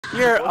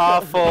You're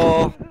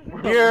awful.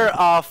 You're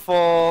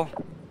awful.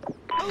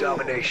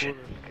 Domination.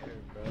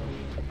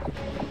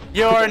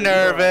 You're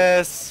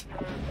nervous.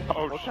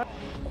 Oh shit.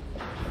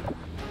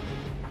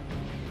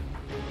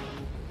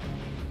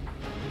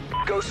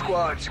 Go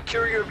squad,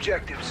 secure your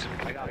objectives.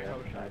 I got a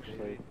coach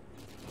actually.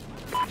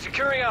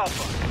 Securing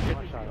Alpha.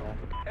 One shot at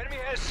that. Enemy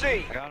has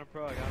C. I got him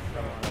pro, I got him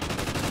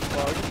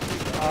pro.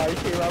 You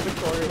came out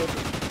victorious.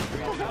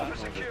 Alpha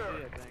secure.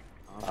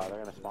 They're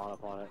gonna spawn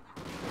up on it.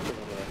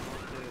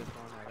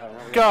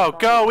 Go,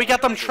 go. We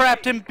got them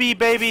trapped in B,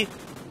 baby.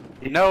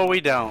 No,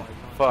 we don't.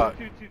 Fuck.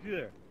 Two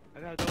there. I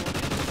got a double.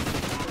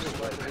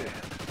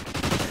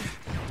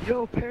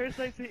 Yo,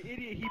 Parasite's an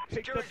idiot. He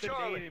picked up the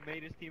nade and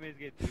made his teammates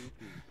get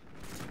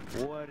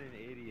doopy. What an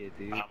idiot,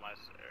 dude. Not my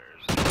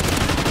stairs.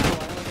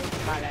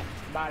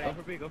 Go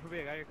for B, go for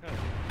B. I got your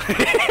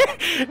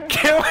cut.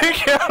 Killer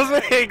kills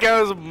me. He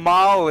goes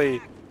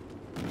Molly.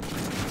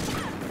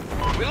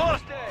 We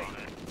lost A.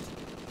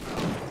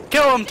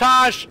 Kill him,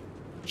 Tosh.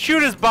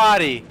 Shoot his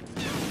body.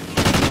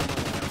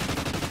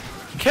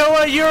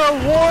 Killa, you're a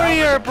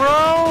warrior,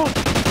 bro.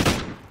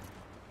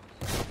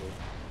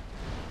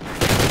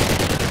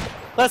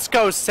 Let's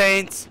go,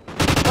 Saints.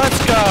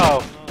 Let's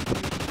go.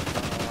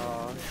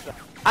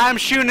 I'm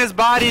shooting his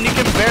body and you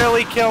can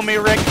barely kill me,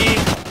 Ricky.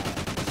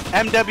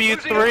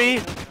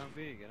 MW3.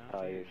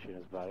 Oh, you're shooting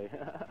his body.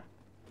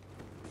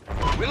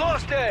 We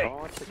lost A.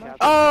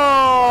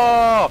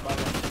 Oh!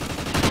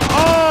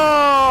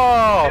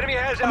 Oh! Enemy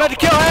has I'm about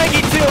to Alpha. kill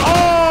Haggy too.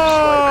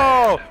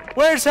 Oh!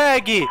 Where's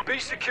Haggy? Be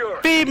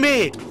secure. Feed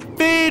me!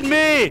 Feed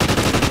me!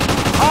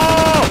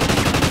 Oh!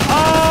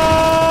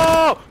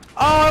 Oh! Oh!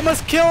 I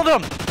almost killed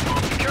him!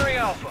 Securing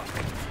Alpha.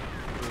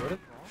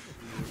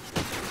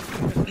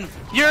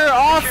 You're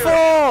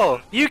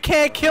awful! You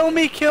can't kill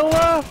me,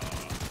 Killa!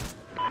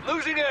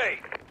 Losing A.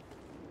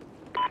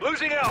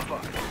 Losing Alpha.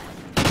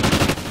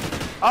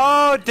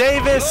 Oh,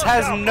 Davis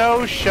has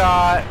no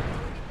shot.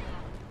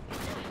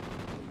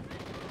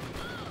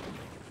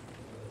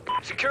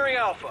 Securing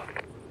Alpha.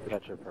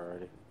 Got your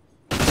priority.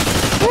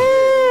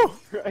 Woo!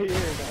 Right here,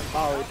 man.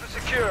 Molly. Alpha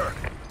secure.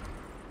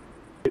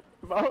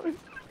 Molly.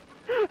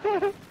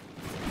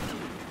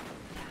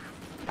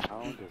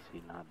 How does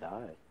he not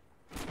die?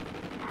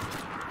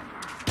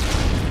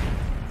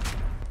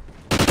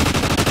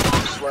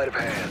 Sleight of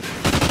hand.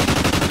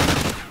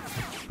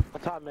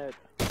 What's up, mid?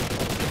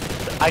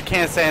 I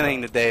can't say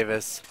anything to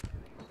Davis.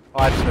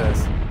 Watch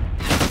this.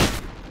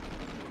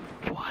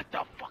 What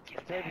the fuck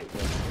is that?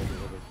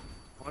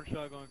 One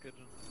shot going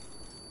kitchen.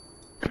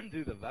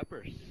 Dude, the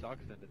Viper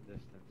sucks in the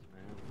distance,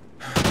 man.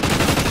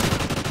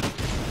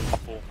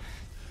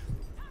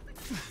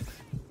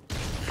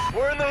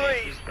 We're in the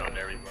lead. Stunned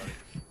everybody.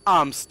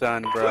 I'm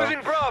stunned, bro.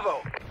 Losing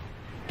Bravo.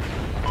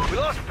 We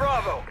lost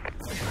Bravo.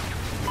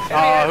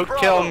 Oh, who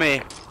killed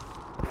me?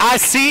 I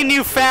seen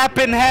you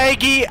fapping,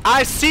 Haggy.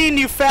 I seen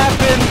you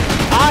fapping.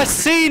 I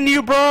seen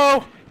you,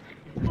 bro.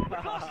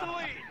 Lost the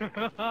lead.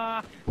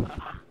 Oh,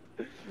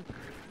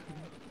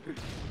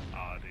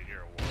 dude,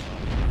 you're a warlock.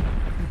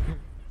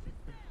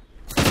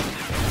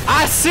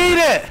 I seen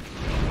it. Like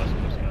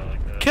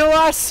that. Killa,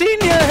 I seen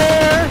your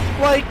hair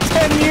like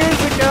 10 years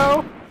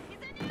ago.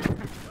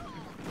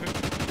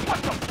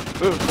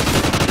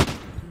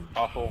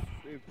 Awful.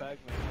 Dude,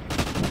 Pac-Man.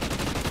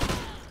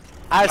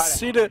 I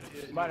seen it.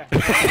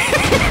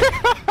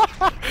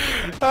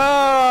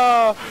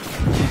 Oh.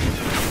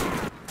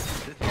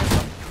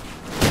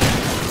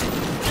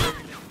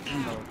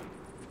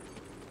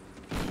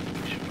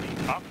 What are you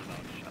talking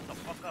about? Shut the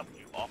fuck up,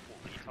 you awful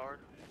retard.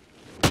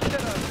 I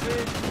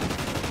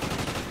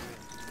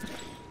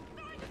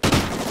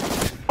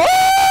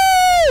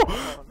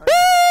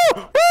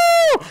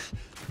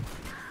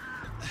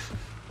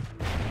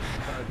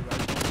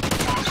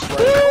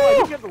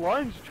didn't get the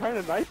lunge trying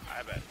to knife.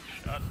 I bet.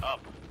 Shut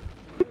up.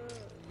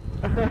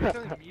 You're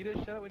telling me to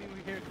shut up when you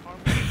hear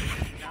Karma?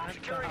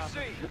 Securing C.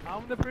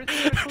 I'm the person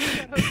that told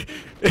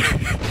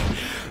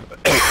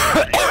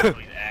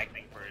you He's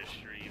acting for his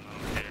stream. I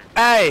don't care.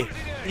 Hey,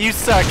 you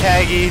suck,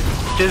 Haggy.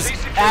 Just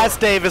ask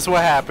Davis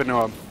what happened to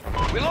him.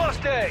 We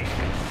lost A.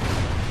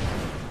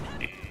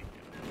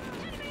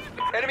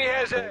 Enemy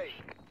has A.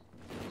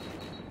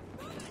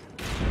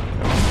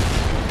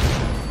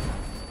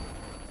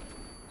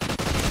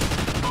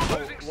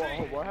 Losing C.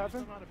 What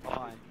happened?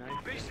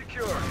 Be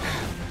secure.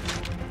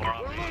 We're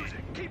on We're B.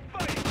 losing. Keep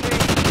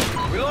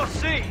fighting. We lost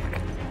C.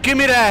 Give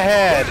me that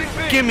head.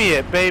 Give me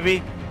it,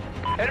 baby.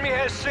 Enemy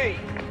has C.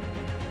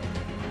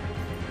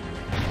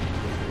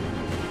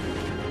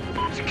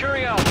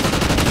 Securing Alpha.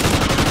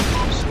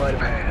 Sleight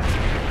of hand.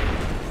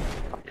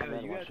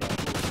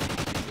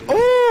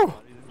 Ooh!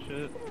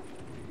 shit.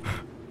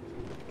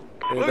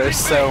 Dude, they're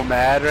so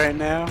mad right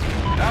now.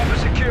 Alpha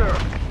secure.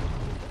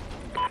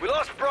 We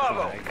lost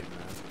Bravo.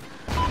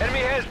 Enemy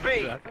has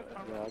B. Yeah,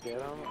 I get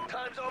him.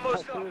 Time's I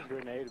almost threw a up.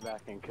 grenade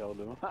back and killed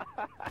him.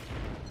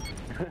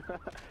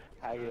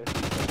 I guess.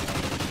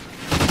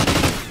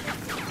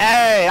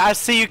 Hey, I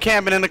see you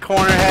camping in the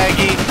corner,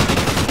 Haggy.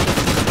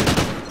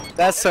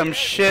 That's some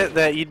shit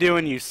that you do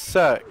when you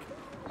suck.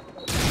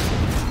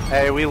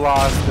 Hey, we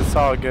lost. It's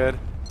all good.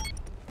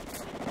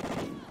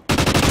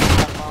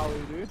 Molly,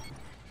 dude.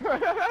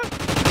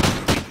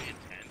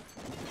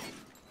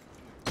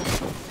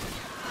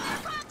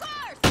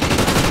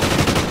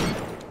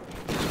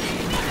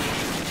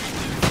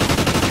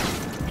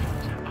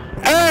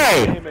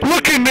 Hey!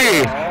 Look at me!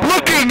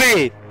 Look at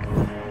me!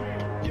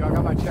 Yo, I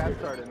got my chat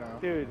started now.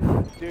 Dude,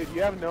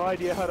 you have no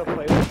idea how to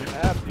play this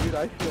map, dude.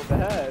 I feel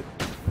bad.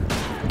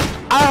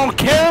 I don't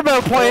care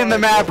about playing the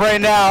map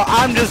right now.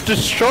 I'm just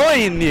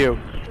destroying you.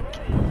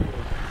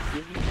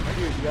 Dude,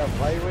 you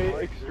have lightweight,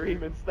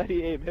 extreme, and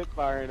steady aim hip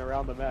firing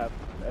around the map.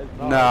 That is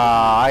not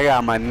Nah, I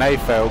got my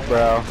knife out,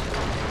 bro.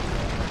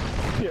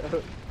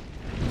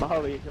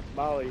 Molly.